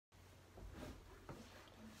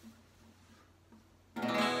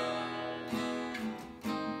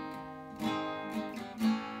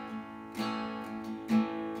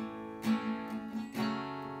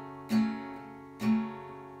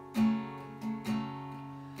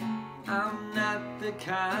I'm not the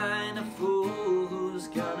kind of fool who's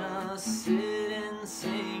gonna sit and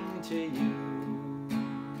sing to you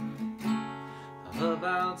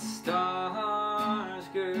about stars,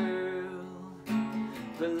 girl.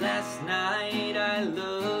 But last night I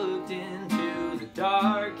looked into the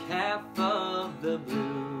dark half of the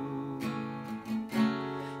blue,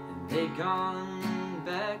 and they'd gone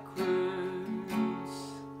backwards.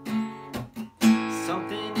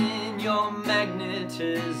 Something in your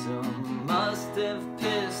magnetism must have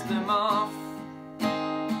pissed them off,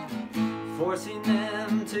 forcing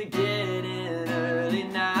them to get in early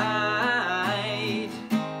night.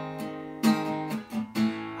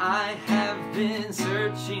 I have been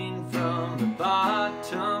searching from the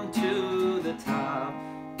bottom to the top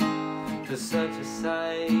for such a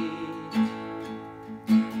sight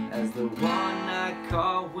as the one I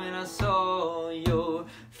caught when I saw your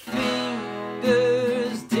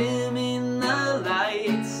fingers dimming the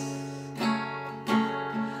lights,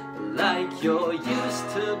 like you're used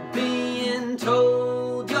to being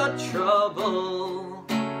told you're trouble.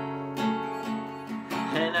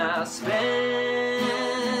 And I spent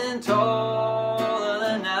all of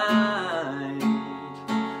the night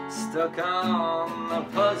stuck on the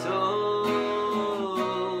puzzle.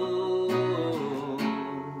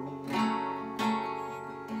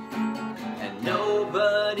 And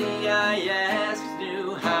nobody I asked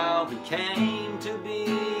knew how we came to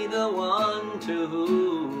be the one to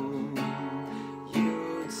whom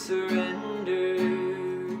you'd surrendered.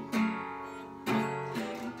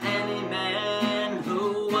 Any man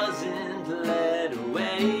who wasn't led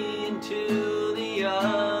away into the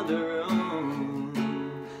other room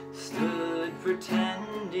stood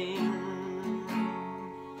pretending.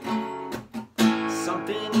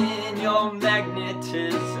 Something in your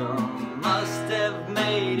magnetism must have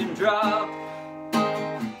made him drop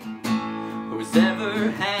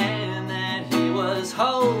whoever hand that he was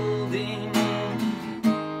holding.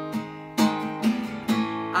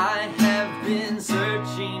 I have been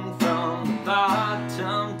searching from the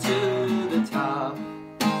bottom to the top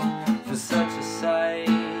for such a sight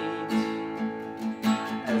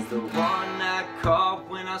as the one I caught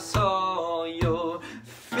when I saw your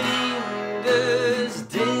fingers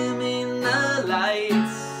dimming the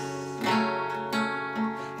lights,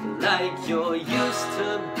 like you're used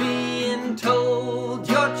to being told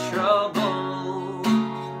you're trouble.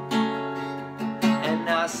 And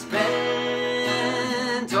I spent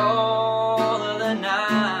all of the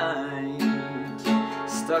night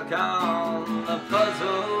stuck on the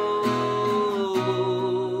puzzle.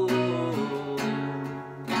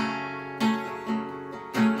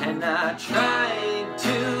 And I tried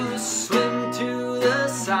to swim to the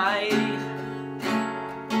side,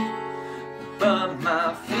 but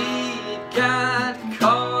my feet got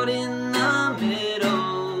caught in the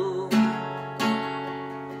middle.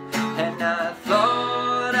 And I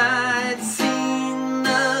thought I'd seen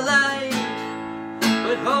the light,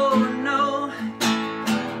 but oh no,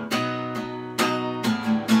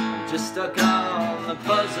 I'm just stuck on the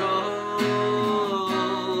puzzle.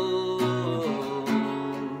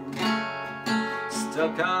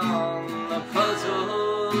 Stuck on the puzzle.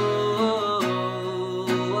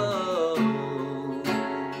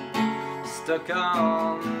 Stuck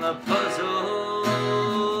on the puzzle.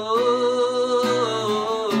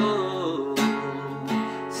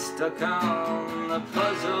 Stuck on